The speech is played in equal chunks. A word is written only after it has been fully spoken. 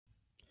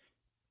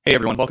Hey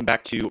everyone, welcome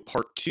back to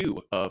part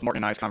 2 of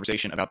Martin and I's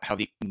conversation about how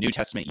the New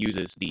Testament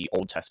uses the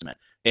Old Testament.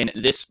 In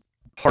this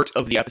part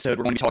of the episode,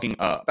 we're going to be talking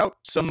about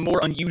some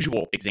more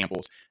unusual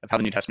examples of how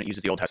the New Testament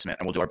uses the Old Testament,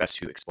 and we'll do our best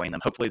to explain them.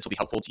 Hopefully this will be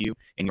helpful to you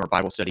in your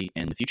Bible study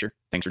in the future.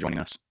 Thanks for joining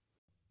us.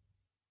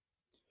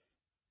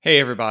 Hey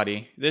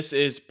everybody, this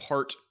is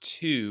part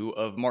 2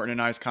 of Martin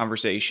and I's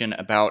conversation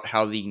about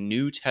how the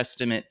New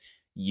Testament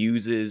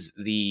uses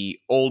the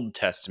Old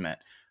Testament.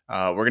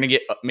 We're going to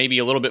get maybe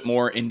a little bit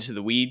more into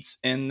the weeds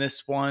in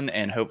this one,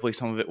 and hopefully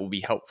some of it will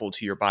be helpful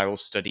to your Bible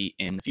study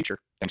in the future.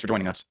 Thanks for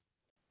joining us.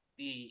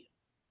 The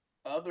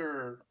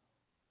other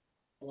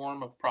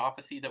form of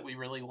prophecy that we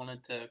really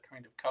wanted to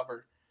kind of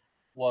cover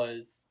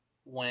was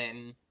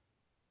when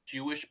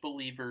Jewish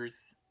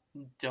believers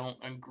don't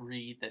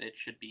agree that it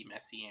should be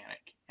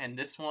messianic. And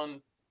this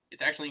one,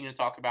 it's actually going to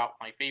talk about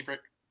my favorite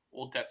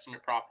Old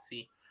Testament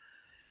prophecy,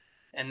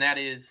 and that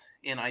is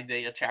in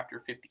Isaiah chapter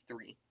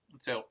 53.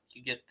 And so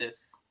you get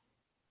this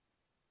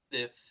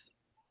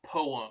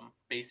poem,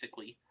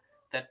 basically,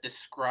 that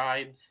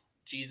describes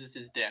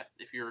Jesus' death.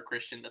 If you're a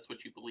Christian, that's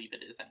what you believe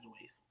it is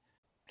anyways.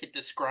 It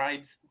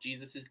describes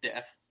Jesus'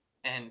 death,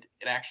 and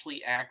it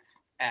actually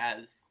acts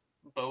as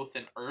both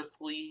an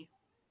earthly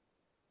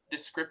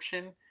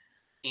description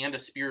and a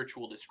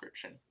spiritual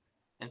description.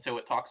 And so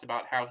it talks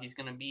about how he's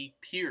going to be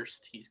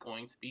pierced, he's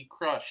going to be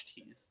crushed,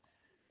 he's,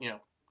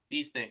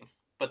 these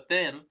things. But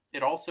then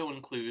it also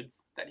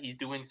includes that he's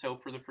doing so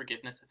for the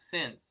forgiveness of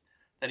sins,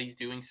 that he's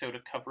doing so to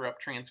cover up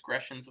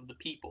transgressions of the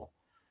people.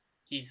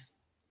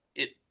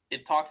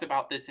 It talks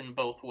about this in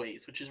both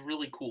ways, which is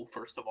really cool,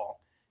 first of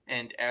all.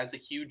 And as a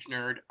huge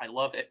nerd, I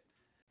love it.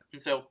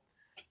 And so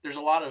there's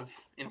a lot of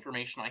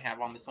information I have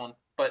on this one.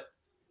 But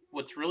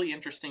what's really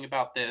interesting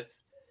about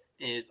this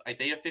is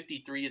Isaiah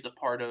 53 is a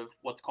part of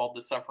what's called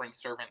the Suffering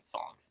Servant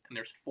songs, and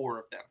there's 4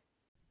 of them.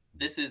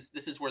 This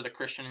is where the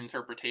Christian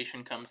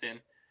interpretation comes in.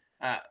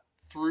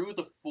 Through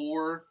the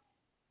 4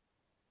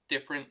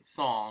 different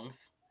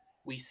songs,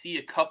 we see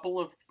a couple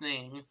of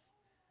things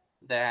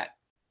that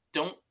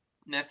don't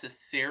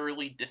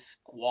necessarily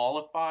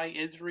disqualify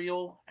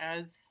Israel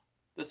as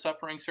the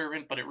suffering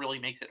servant, but it really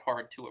makes it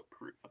hard to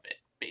approve of it,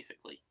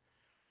 basically.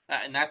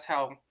 And that's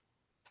how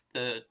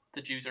the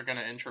Jews are going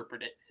to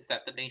interpret it, is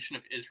that the nation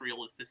of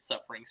Israel is this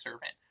suffering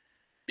servant.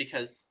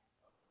 Because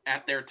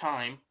at their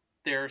time,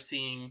 they're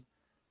seeing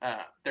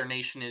their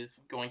nation is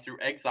going through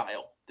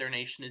exile. Their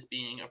nation is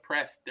being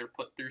oppressed. They're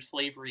put through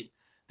slavery.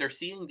 They're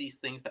seeing these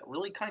things that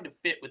really kind of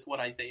fit with what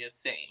Isaiah is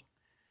saying.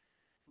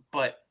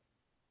 But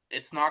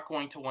it's not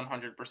going to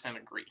 100%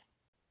 agree.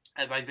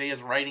 As Isaiah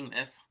is writing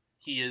this,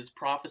 he is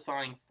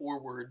prophesying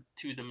forward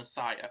to the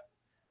Messiah,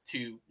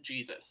 to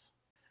Jesus.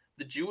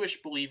 The Jewish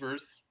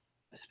believers,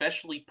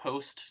 especially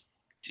post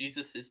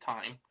Jesus'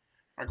 time,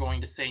 are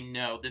going to say,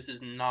 no, this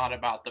is not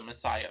about the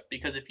Messiah.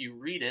 Because if you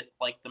read it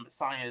like the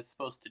Messiah is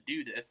supposed to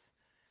do this,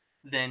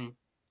 then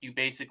you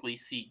basically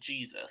see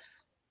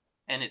Jesus.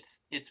 And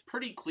it's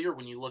pretty clear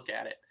when you look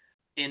at it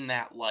in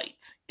that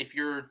light. If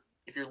you're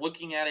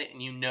looking at it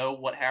and you know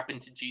what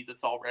happened to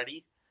Jesus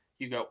already,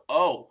 you go,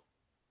 oh,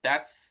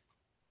 that's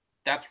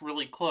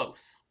really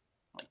close.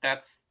 Like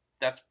that's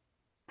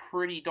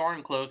pretty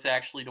darn close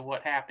actually to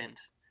what happened.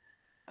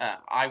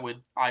 I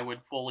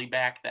would fully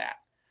back that.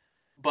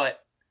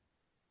 But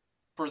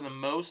for the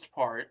most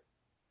part,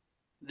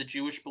 the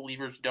Jewish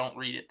believers don't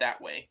read it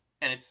that way,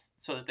 and it's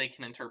so that they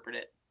can interpret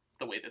it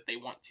the way that they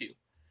want to.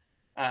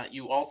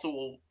 You also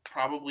will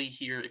probably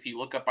hear, if you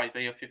look up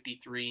Isaiah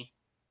 53,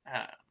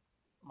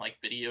 like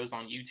videos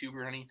on YouTube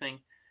or anything,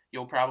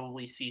 you'll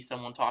probably see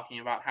someone talking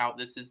about how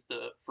this is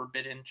the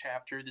forbidden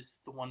chapter, this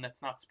is the one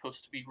that's not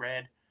supposed to be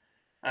read,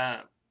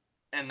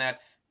 and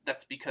that's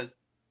because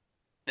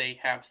they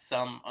have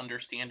some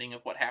understanding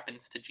of what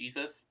happens to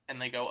Jesus, and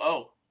they go,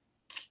 oh,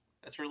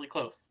 that's really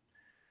close.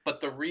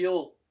 But the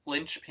real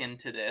linchpin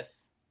to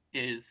this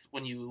is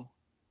when you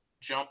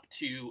jump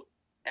to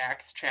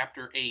Acts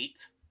chapter 8,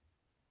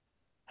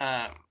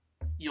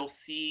 you'll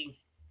see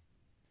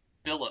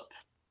Philip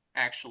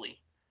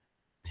actually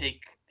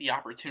take the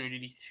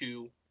opportunity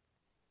to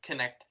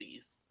connect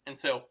these. And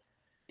so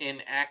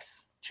in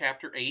Acts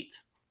chapter 8,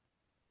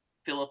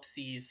 Philip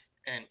sees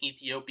an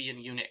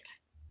Ethiopian eunuch,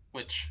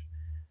 which,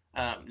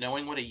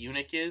 knowing what a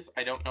eunuch is,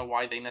 I don't know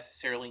why they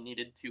necessarily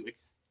needed to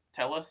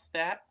tell us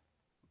that,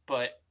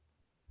 but,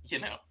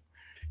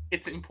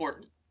 it's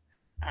important.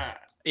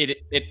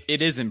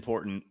 It is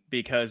important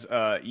because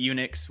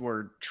eunuchs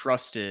were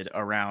trusted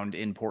around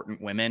important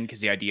women,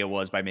 because the idea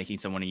was by making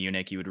someone a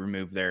eunuch, you would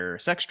remove their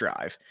sex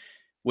drive,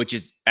 which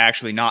is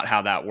actually not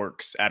how that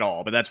works at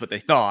all. But that's what they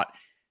thought,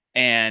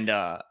 and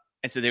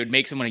so they would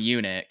make someone a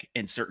eunuch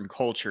in certain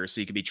cultures so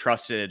you could be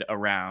trusted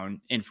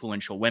around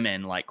influential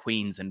women like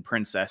queens and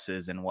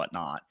princesses and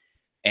whatnot.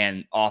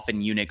 And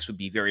often eunuchs would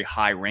be very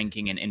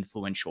high-ranking and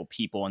influential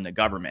people in the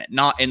government,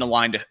 not in the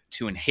line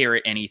to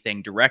inherit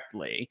anything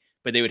directly,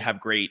 but they would have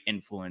great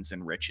influence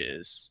and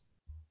riches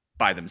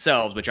by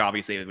themselves, which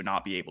obviously they would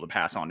not be able to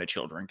pass on to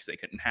children because they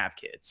couldn't have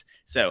kids.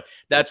 So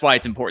that's why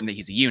it's important that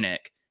he's a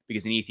eunuch,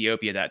 because in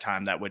Ethiopia at that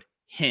time, that would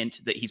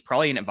hint that he's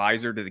probably an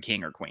advisor to the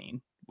king or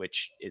queen,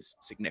 which is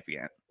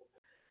significant.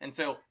 And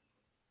so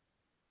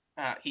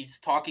he's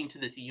talking to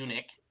this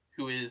eunuch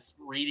who is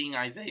reading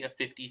Isaiah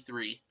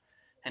 53,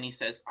 and he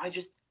says, I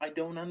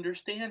don't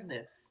understand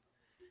this.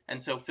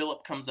 And so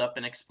Philip comes up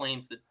and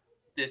explains that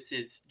this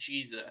is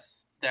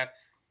Jesus.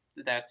 That's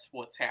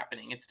what's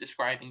happening. It's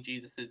describing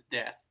Jesus's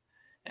death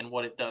and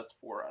what it does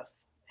for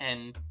us.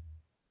 And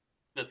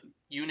the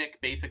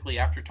eunuch basically,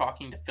 after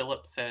talking to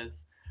Philip,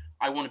 says,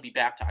 I want to be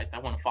baptized. I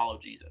want to follow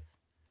Jesus.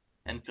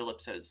 And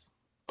Philip says,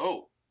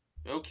 oh,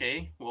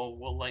 okay, well,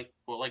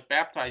 we'll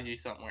baptize you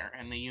somewhere.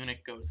 And the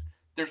eunuch goes,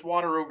 there's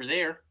water over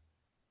there.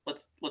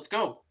 Let's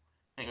go.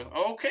 And he goes,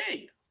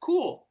 okay,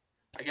 cool.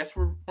 I guess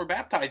we're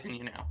baptizing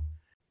you now.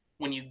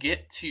 When you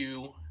get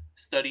to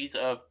studies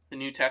of the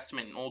New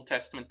Testament and Old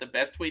Testament, the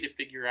best way to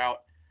figure out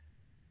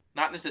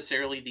not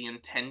necessarily the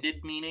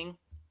intended meaning,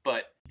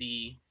 but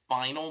the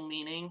final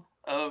meaning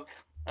of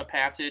a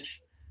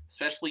passage,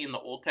 especially in the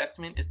Old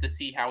Testament, is to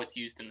see how it's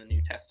used in the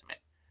New Testament.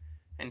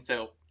 And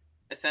so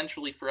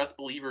essentially for us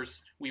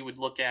believers, we would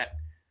look at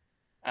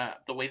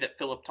the way that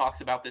Philip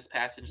talks about this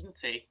passage and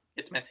say,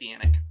 it's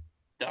messianic.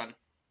 Done.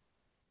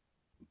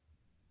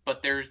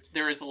 But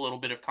there is a little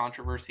bit of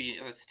controversy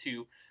as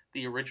to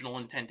the original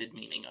intended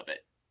meaning of it.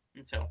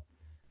 And so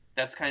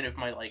that's kind of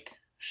my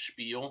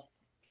spiel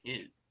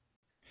is.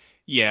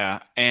 Yeah,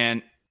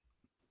 and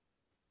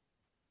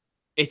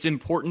it's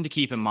important to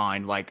keep in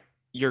mind,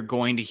 you're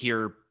going to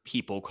hear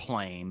people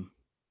claim,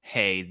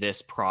 hey,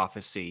 this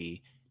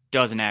prophecy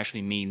doesn't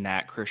actually mean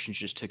that. Christians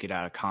just took it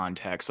out of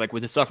context. Like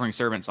with the Suffering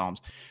Servant Psalms,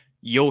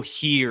 you'll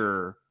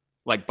hear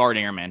Bart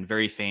Ehrman,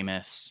 very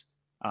famous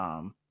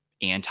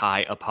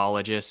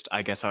anti-apologist,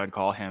 I guess I would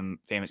call him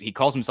famous. He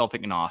calls himself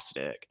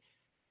agnostic,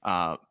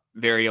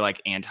 very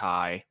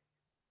anti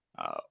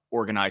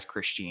organized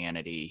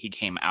Christianity. He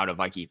came out of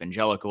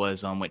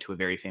evangelicalism, went to a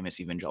very famous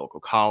evangelical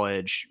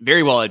college,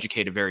 very well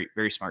educated, very,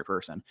 very smart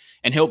person.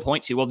 And he'll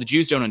point to, well, the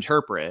Jews don't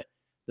interpret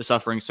the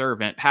suffering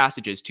servant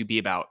passages to be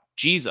about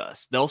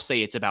Jesus. They'll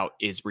say it's about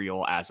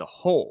Israel as a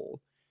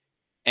whole.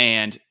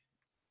 And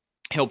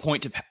he'll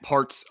point to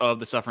parts of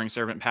the suffering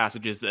servant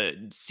passages that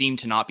seem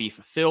to not be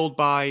fulfilled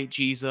by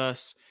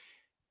Jesus.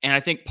 And I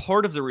think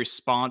part of the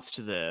response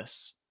to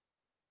this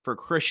for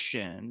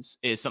Christians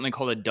is something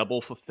called a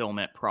double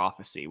fulfillment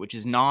prophecy, which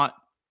is not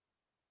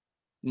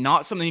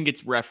something that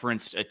gets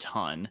referenced a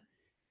ton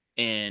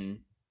in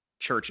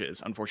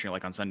churches, unfortunately,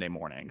 on Sunday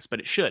mornings, but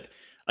it should.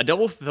 A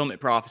double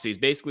fulfillment prophecy is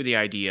basically the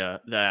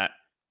idea that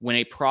when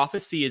a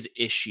prophecy is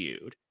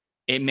issued,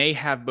 it may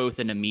have both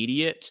an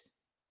immediate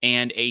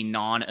and a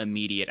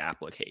non-immediate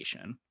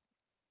application.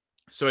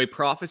 So a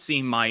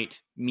prophecy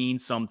might mean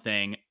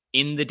something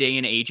in the day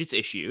and age it's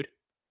issued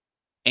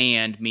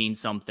and mean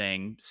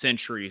something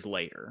centuries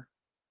later,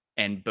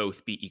 and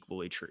both be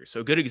equally true. So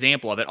a good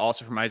example of it,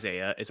 also from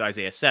Isaiah, is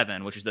Isaiah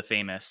 7, which is the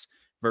famous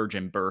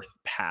virgin birth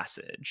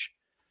passage.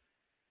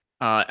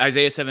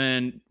 Isaiah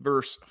 7,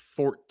 verse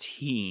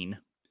 14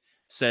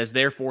 says,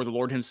 therefore, the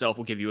Lord himself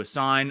will give you a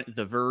sign.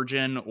 The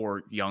virgin,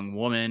 or young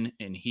woman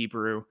in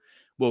Hebrew,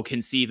 will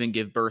conceive and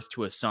give birth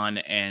to a son,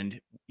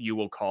 and you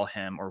will call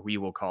him, or we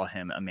will call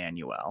him,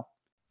 Emmanuel.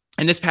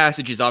 And this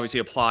passage is obviously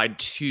applied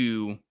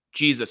to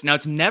Jesus. Now,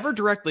 it's never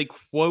directly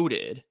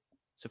quoted,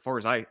 so far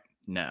as I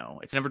know,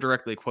 it's never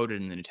directly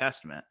quoted in the New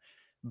Testament,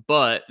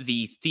 but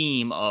the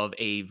theme of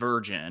a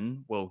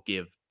virgin will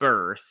give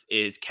birth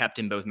is kept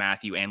in both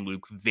Matthew and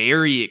Luke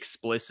very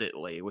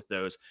explicitly, with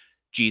those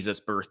Jesus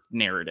birth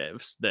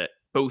narratives that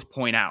both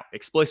point out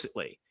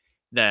explicitly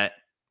that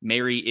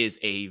Mary is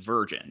a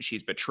virgin.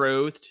 She's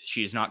betrothed.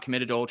 She has not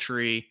committed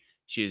adultery.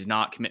 She does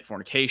not commit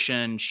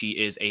fornication. She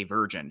is a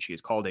virgin. She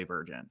is called a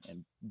virgin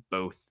in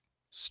both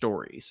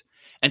stories.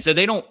 And so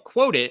they don't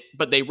quote it,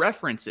 but they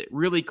reference it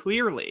really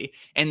clearly.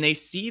 And they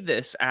see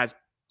this as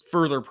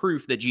further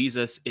proof that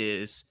Jesus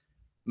is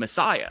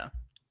Messiah.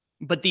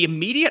 But the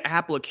immediate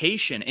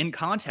application in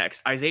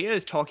context, Isaiah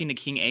is talking to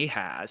King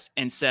Ahaz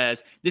and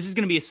says, this is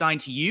going to be a sign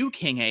to you,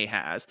 King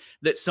Ahaz,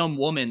 that some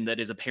woman that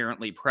is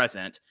apparently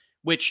present,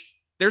 which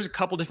there's a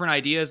couple different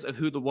ideas of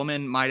who the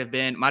woman might have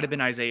been. Might have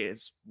been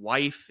Isaiah's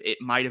wife. It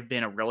might have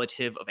been a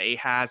relative of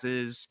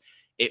Ahaz's.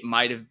 It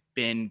might have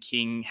been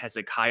King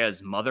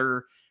Hezekiah's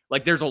mother.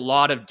 There's a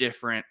lot of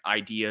different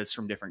ideas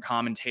from different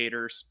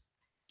commentators.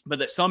 But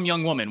that some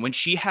young woman, when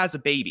she has a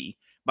baby,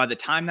 by the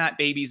time that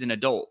baby's an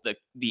adult,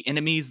 the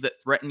enemies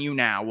that threaten you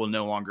now will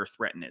no longer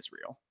threaten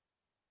Israel.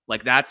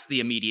 That's the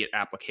immediate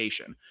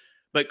application.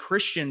 But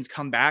Christians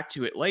come back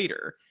to it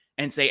later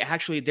and say,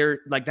 actually,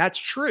 that's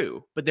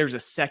true, but there's a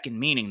second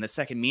meaning. The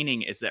second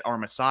meaning is that our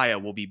Messiah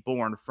will be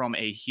born from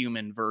a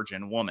human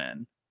virgin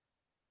woman.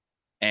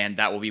 And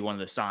that will be one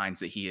of the signs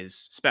that he is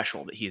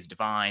special, that he is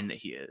divine, that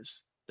he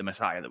is the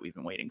Messiah that we've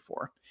been waiting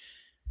for.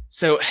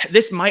 So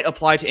this might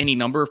apply to any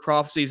number of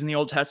prophecies in the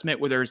Old Testament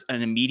where there's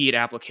an immediate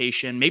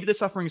application. Maybe the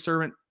suffering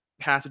servant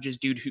passages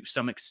do to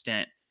some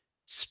extent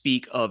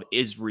speak of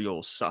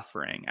Israel's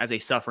suffering as a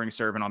suffering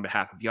servant on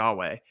behalf of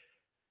Yahweh.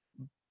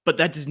 But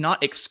that does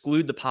not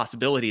exclude the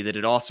possibility that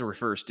it also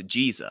refers to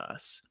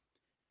Jesus.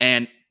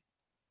 And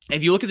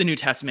if you look at the New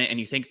Testament and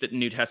you think that the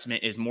New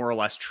Testament is more or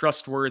less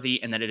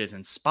trustworthy and that it is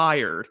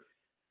inspired,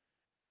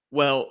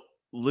 well,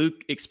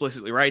 Luke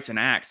explicitly writes in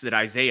Acts that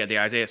the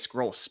Isaiah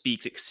scroll,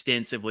 speaks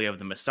extensively of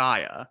the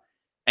Messiah.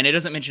 And it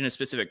doesn't mention a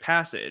specific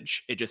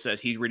passage. It just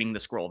says he's reading the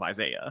scroll of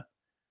Isaiah.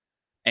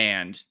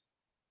 And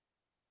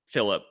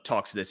Philip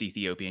talks to this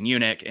Ethiopian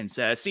eunuch and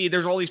says, see,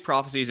 there's all these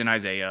prophecies in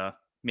Isaiah.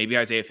 Maybe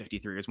Isaiah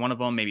 53 is one of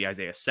them. Maybe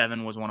Isaiah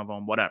 7 was one of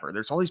them, whatever.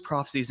 There's all these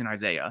prophecies in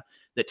Isaiah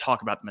that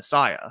talk about the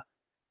Messiah.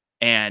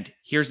 And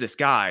here's this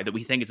guy that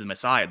we think is the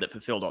Messiah that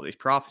fulfilled all these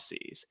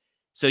prophecies.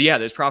 So yeah,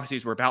 those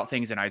prophecies were about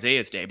things in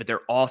Isaiah's day, but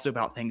they're also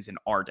about things in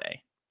our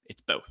day.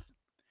 It's both.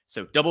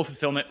 So double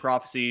fulfillment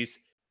prophecies,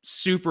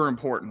 super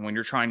important when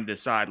you're trying to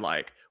decide,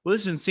 like, well,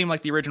 this doesn't seem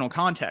like the original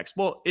context.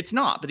 Well, it's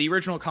not, but the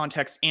original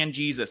context and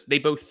Jesus, they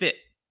both fit.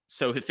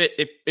 So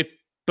if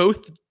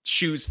both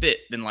shoes fit,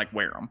 then like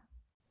wear them.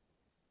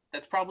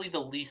 That's probably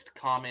the least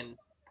common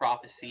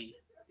prophecy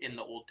in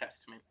the Old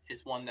Testament,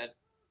 is one that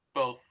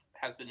both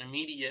has an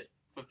immediate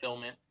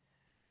fulfillment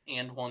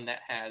and one that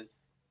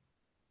has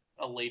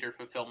a later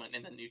fulfillment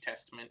in the New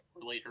Testament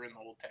or later in the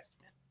Old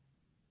Testament.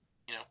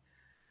 You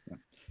know,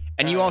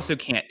 and you also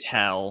can't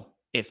tell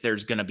if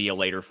there's going to be a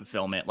later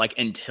fulfillment, like,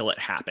 until it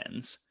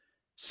happens.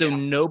 So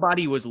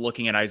nobody was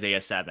looking at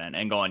Isaiah 7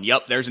 and going,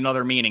 yep, there's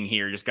another meaning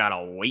here. Just got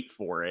to wait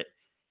for it.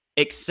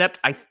 Except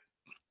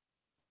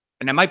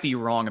and I might be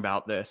wrong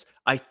about this.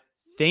 I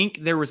think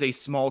there was a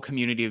small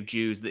community of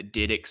Jews that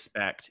did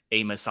expect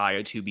a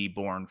Messiah to be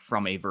born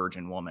from a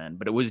virgin woman,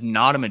 but it was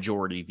not a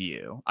majority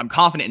view. I'm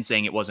confident in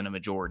saying it wasn't a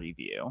majority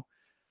view.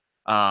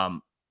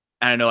 And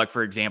I know, like,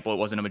 for example, it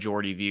wasn't a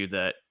majority view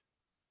that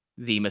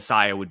the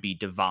Messiah would be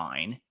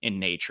divine in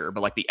nature,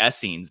 but like the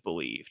Essenes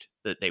believed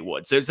that they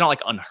would. So it's not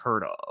like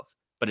unheard of,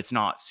 but it's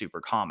not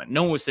super common.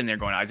 No one was sitting there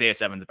going, Isaiah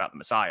 7 is about the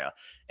Messiah,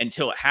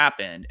 until it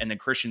happened. And then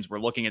Christians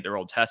were looking at their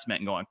Old Testament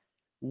and going,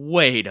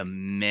 wait a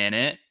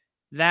minute,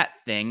 that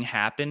thing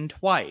happened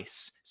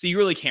twice. So you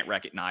really can't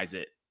recognize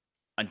it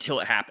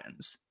until it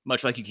happens,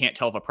 much like you can't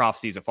tell if a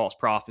prophecy is a false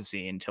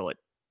prophecy until it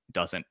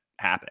doesn't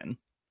happen.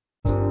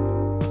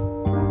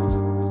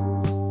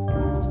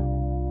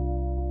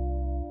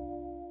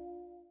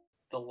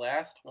 The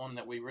last one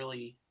that we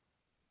really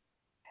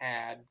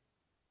had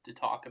to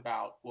talk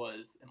about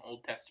was an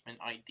Old Testament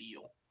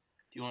ideal.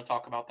 Do you want to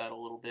talk about that a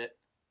little bit?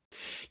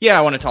 Yeah,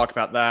 I want to talk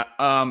about that.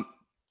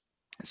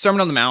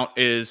 Sermon on the Mount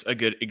is a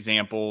good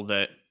example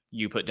that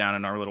you put down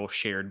in our little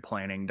shared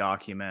planning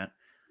document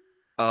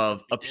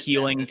of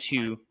appealing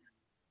to.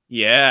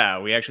 Yeah,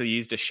 we actually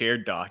used a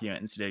shared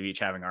document instead of each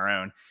having our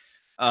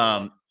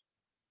own.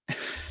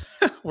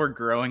 We're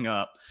growing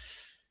up.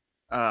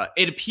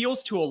 It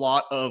appeals to a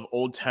lot of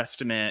Old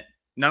Testament,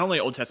 not only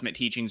Old Testament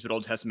teachings, but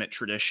Old Testament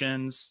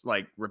traditions,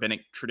 like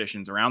rabbinic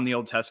traditions around the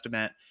Old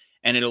Testament.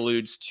 And it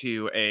alludes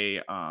to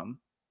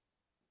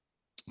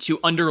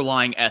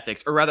underlying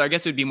ethics, or rather, I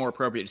guess it would be more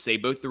appropriate to say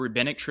both the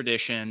rabbinic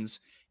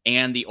traditions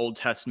and the Old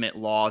Testament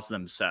laws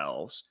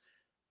themselves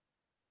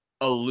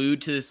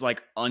allude to this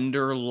like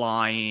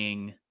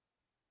underlying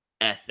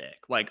ethic,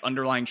 like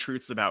underlying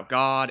truths about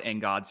God and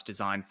God's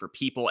design for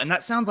people. And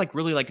that sounds like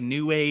really like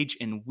new age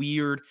and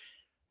weird.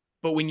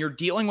 But when you're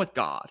dealing with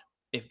God,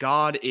 if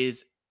God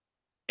is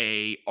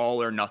a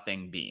all or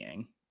nothing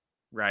being,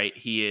 right?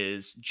 He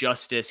is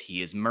justice,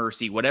 he is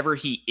mercy, whatever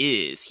he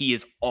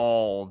is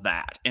all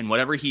that. And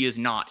whatever he is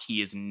not,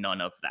 he is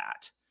none of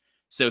that.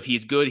 So if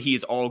he's good, he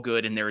is all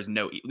good, and there is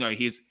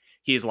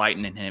he is light,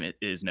 and in him it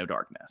is no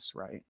darkness,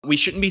 right? We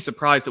shouldn't be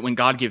surprised that when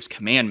God gives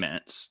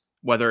commandments,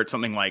 whether it's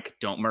something like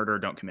don't murder,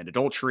 don't commit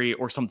adultery,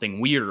 or something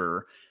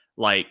weirder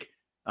like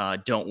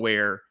don't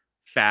wear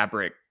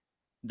fabric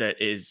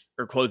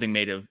or clothing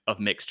made of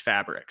mixed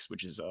fabrics,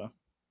 which is a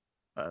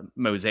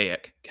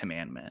Mosaic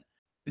commandment.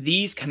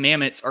 These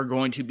commandments are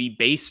going to be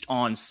based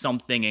on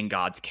something in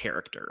God's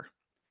character,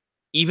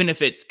 even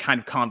if it's kind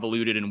of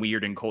convoluted and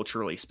weird and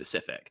culturally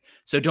specific.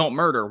 So don't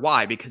murder.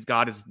 Why? Because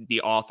God is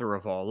the author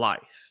of all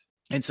life.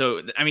 And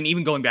so, I mean,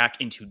 even going back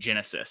into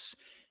Genesis,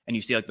 and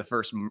you see like the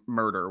first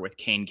murder with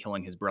Cain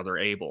killing his brother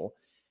Abel.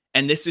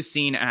 And this is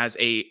seen as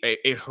a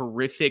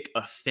horrific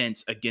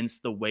offense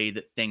against the way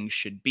that things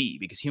should be,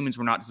 because humans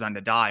were not designed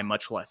to die,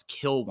 much less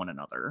kill one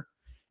another.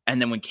 And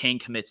then when Cain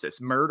commits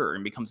this murder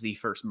and becomes the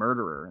first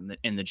murderer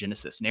in the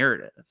Genesis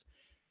narrative,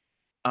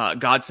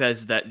 God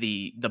says that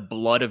the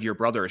blood of your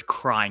brother is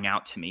crying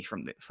out to me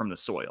from the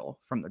soil,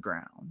 from the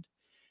ground.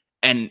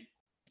 And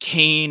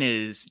Cain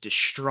is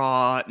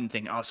distraught and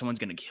thinking, oh, someone's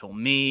going to kill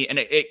me. And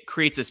it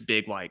creates this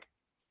big like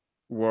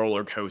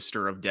roller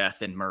coaster of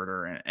death and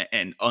murder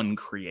and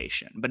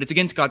uncreation. But it's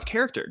against God's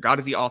character. God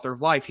is the author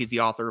of life. He's the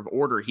author of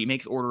order. He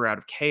makes order out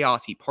of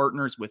chaos. He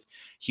partners with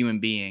human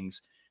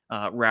beings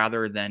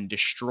rather than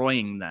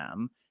destroying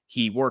them.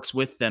 He works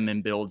with them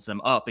and builds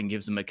them up and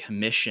gives them a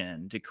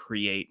commission to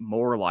create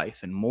more life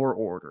and more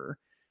order.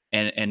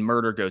 And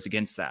murder goes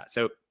against that.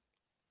 So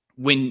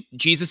when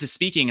Jesus is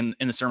speaking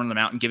in the Sermon on the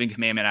Mount and giving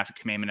commandment after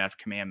commandment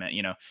after commandment,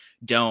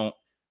 don't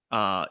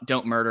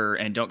don't murder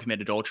and don't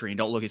commit adultery and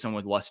don't look at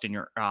someone with lust in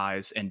your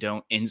eyes and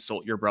don't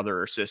insult your brother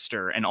or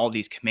sister and all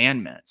these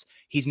commandments.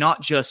 He's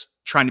not just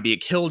trying to be a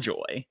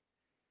killjoy.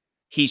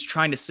 He's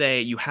trying to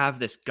say you have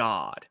this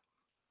God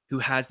who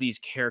has these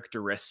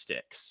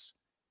characteristics,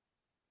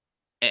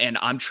 and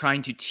I'm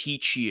trying to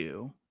teach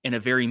you in a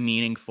very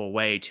meaningful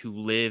way to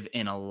live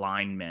in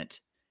alignment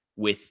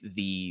with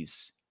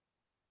these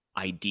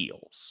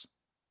ideals,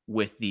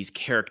 with these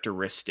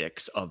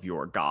characteristics of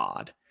your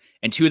God.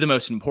 And two of the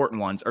most important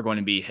ones are going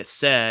to be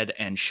Hesed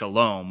and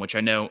Shalom, which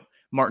I know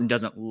Martin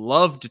doesn't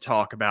love to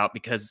talk about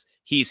because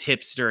he's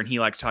hipster and he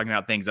likes talking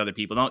about things other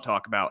people don't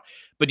talk about.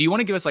 But do you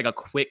want to give us like a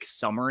quick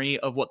summary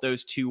of what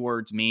those two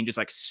words mean? Just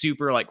like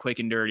super like quick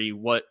and dirty.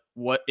 What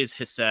is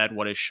Hesed?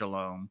 What is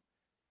Shalom?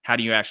 How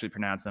do you actually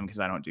pronounce them? Because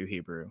I don't do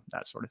Hebrew,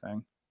 that sort of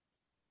thing.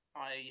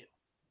 I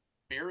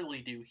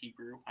barely do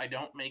Hebrew. I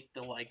don't make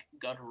the like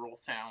guttural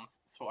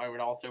sounds, so I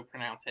would also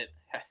pronounce it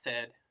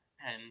Hesed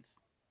and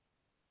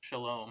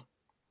Shalom.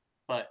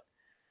 But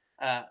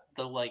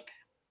the like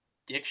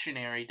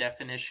dictionary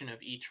definition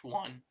of each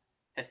one,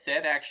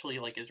 Hesed actually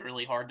like is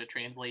really hard to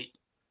translate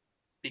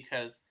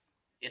because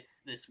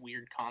it's this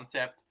weird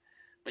concept.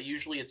 But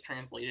usually it's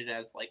translated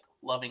as like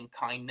loving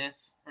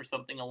kindness or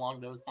something along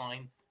those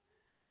lines.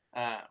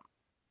 Uh,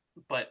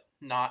 but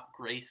not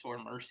grace or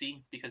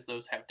mercy because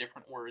those have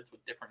different words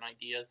with different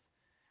ideas.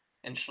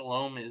 And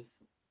shalom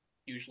is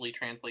usually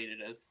translated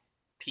as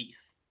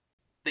peace.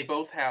 They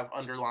both have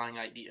underlying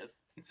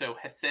ideas. And so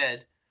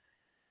hesed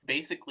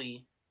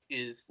basically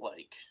is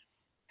like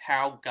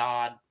how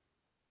God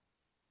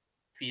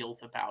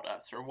feels about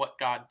us or what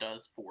God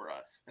does for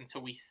us. And so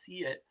we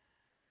see it,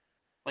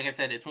 like I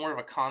said, it's more of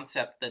a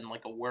concept than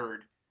like a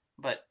word,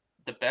 but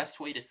the best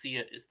way to see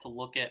it is to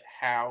look at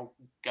how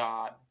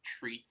God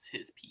treats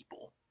his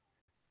people.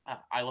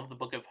 I love the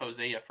book of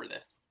Hosea for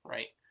this,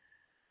 right?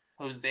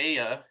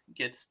 Hosea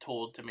gets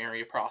told to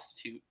marry a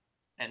prostitute,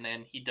 and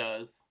then he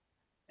does,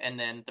 and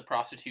then the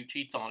prostitute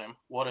cheats on him.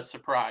 What a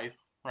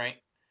surprise, right?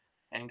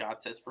 And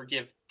God says,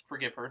 forgive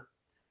her.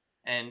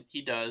 And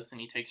he does, and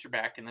he takes her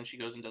back, and then she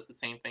goes and does the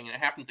same thing, and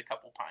it happens a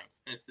couple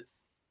times. And it's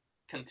this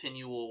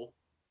continual,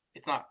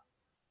 it's not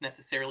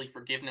necessarily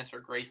forgiveness or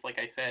grace, like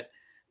I said,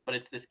 but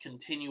it's this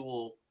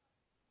continual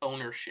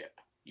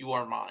ownership. You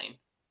are mine.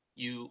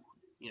 You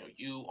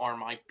are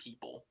my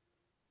people.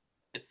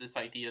 It's this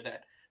idea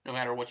that no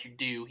matter what you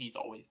do, he's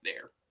always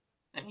there.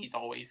 And he's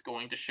always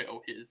going to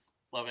show his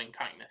loving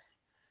kindness.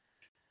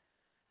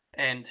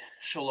 And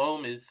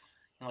shalom is,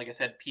 like I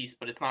said, peace,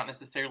 but it's not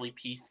necessarily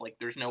peace like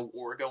there's no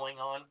war going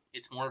on.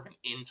 It's more of an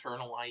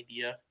internal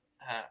idea.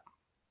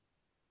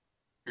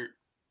 Uh,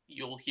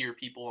 you'll hear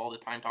people all the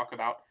time talk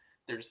about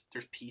there's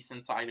peace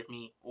inside of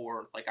me,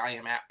 or like I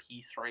am at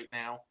peace right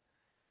now.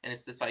 And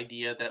it's this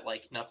idea that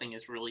like nothing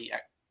is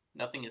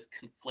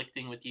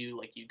conflicting with you.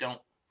 Like you don't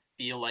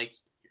feel like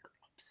you're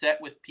upset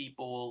with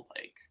people.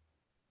 Like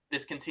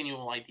this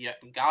continual idea,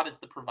 and God is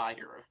the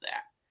provider of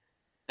that.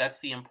 That's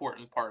the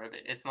important part of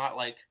it. It's not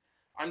like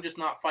I'm just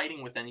not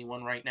fighting with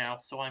anyone right now,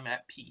 so I'm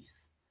at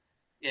peace.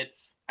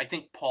 It's, I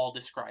think Paul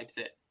describes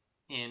it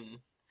in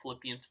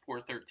Philippians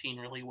 4:13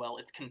 really well.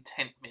 It's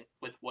contentment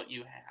with what you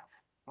have,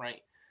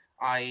 right?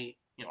 I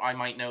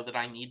might know that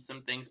I need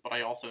some things, but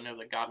I also know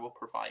that God will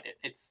provide it.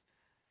 It's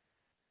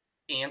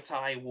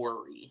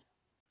anti-worry.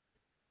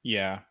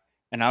 Yeah.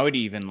 And I would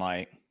even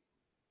like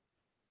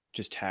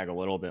just tag a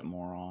little bit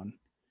more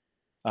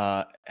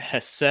on.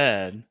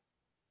 Hesed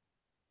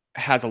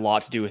has a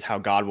lot to do with how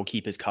God will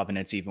keep his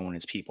covenants even when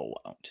his people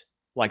won't.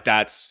 Like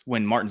that's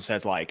when Martin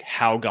says like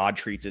how God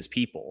treats his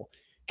people.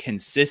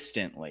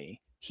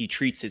 Consistently, he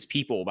treats his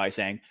people by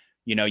saying,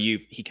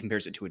 he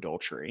compares it to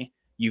adultery.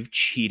 You've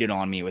cheated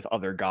on me with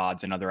other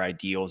gods and other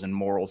ideals and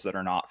morals that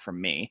are not from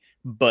me,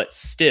 but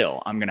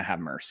still I'm going to have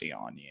mercy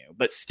on you.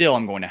 But still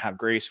I'm going to have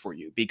grace for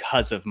you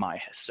because of my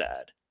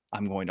hesed.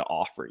 I'm going to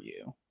offer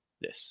you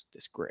this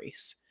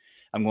grace.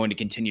 I'm going to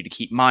continue to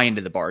keep my end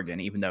of the bargain,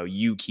 even though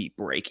you keep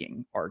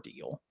breaking our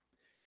deal.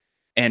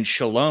 And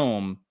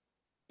shalom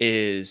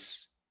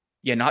is,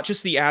 not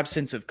just the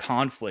absence of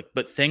conflict,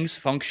 but things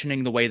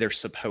functioning the way they're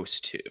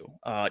supposed to.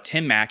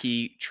 Tim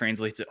Mackey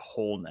translates it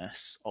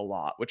wholeness a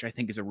lot, which I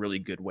think is a really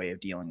good way of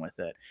dealing with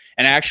it.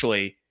 And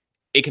actually,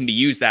 it can be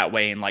used that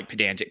way in like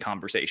pedantic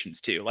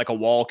conversations too. Like a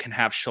wall can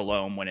have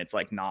shalom when it's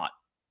like not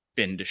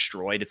been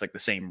destroyed. It's like the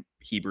same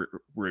Hebrew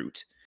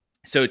root.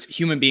 So it's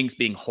human beings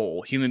being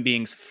whole, human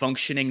beings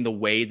functioning the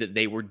way that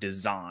they were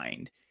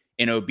designed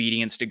in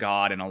obedience to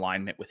God and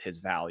alignment with his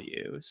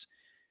values.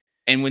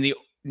 And when the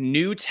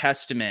New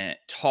Testament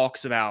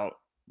talks about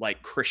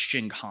like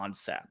Christian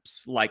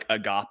concepts like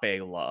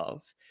agape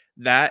love,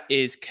 that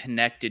is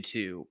connected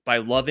to by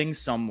loving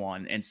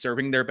someone and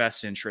serving their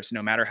best interest,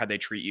 no matter how they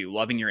treat you,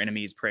 loving your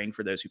enemies, praying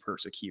for those who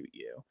persecute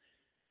you.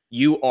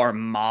 You are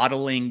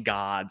modeling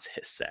God's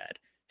hesed.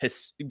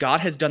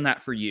 God has done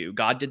that for you.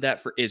 God did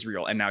that for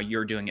Israel, and now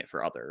you're doing it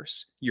for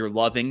others. You're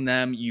loving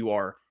them. You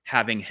are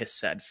having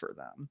hesed for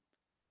them.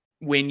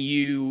 When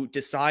you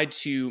decide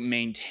to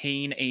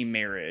maintain a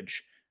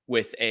marriage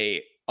with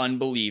a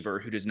unbeliever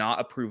who does not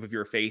approve of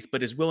your faith,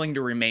 but is willing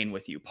to remain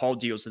with you. Paul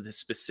deals with this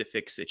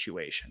specific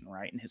situation,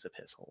 right, in his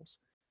epistles.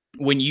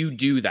 When you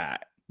do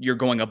that, you're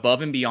going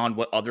above and beyond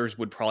what others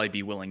would probably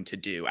be willing to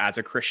do as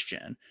a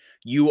Christian.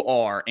 You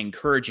are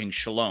encouraging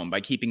shalom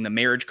by keeping the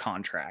marriage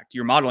contract.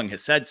 You're modeling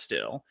Hesed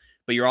still,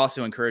 but you're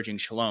also encouraging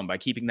shalom by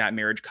keeping that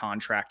marriage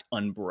contract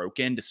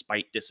unbroken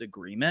despite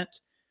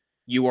disagreement.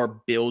 You are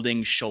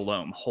building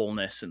shalom,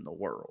 wholeness in the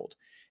world.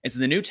 And so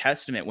the New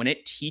Testament, when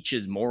it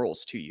teaches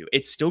morals to you,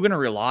 it's still going to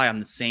rely on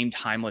the same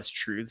timeless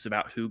truths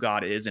about who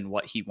God is and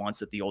what he wants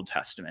that the Old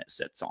Testament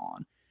sits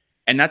on.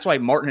 And that's why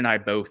Martin and I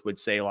both would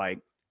say, like,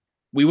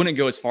 we wouldn't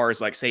go as far as,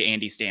 like, say,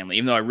 Andy Stanley,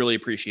 even though I really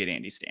appreciate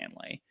Andy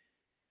Stanley,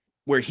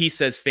 where he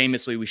says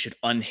famously we should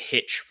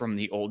unhitch from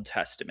the Old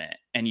Testament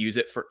and use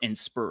it for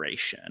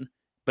inspiration,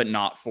 but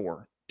not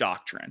for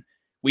doctrine.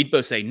 We'd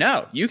both say,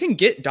 no, you can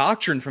get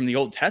doctrine from the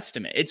Old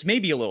Testament. It's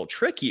maybe a little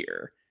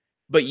trickier,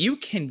 but you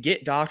can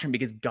get doctrine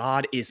because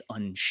God is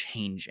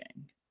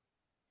unchanging.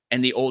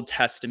 And the Old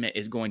Testament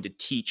is going to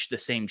teach the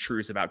same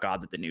truths about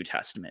God that the New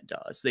Testament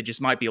does. They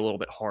just might be a little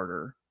bit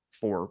harder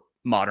for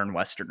modern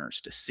Westerners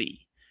to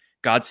see.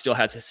 God still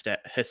has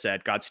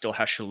Hesed. God still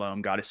has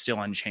Shalom. God is still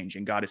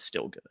unchanging. God is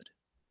still good.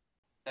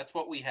 That's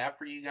what we have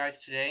for you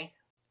guys today.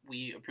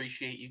 We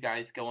appreciate you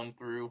guys going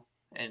through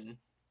and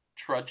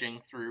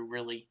trudging through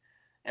really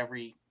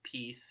every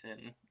piece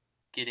and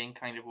getting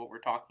kind of what we're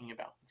talking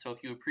about. So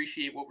if you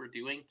appreciate what we're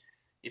doing,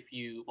 if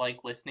you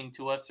like listening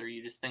to us, or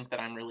you just think that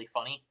I'm really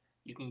funny,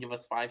 you can give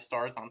us 5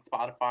 stars on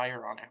Spotify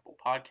or on Apple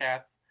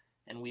Podcasts,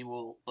 and we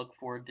will look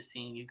forward to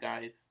seeing you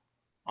guys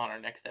on our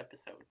next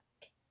episode.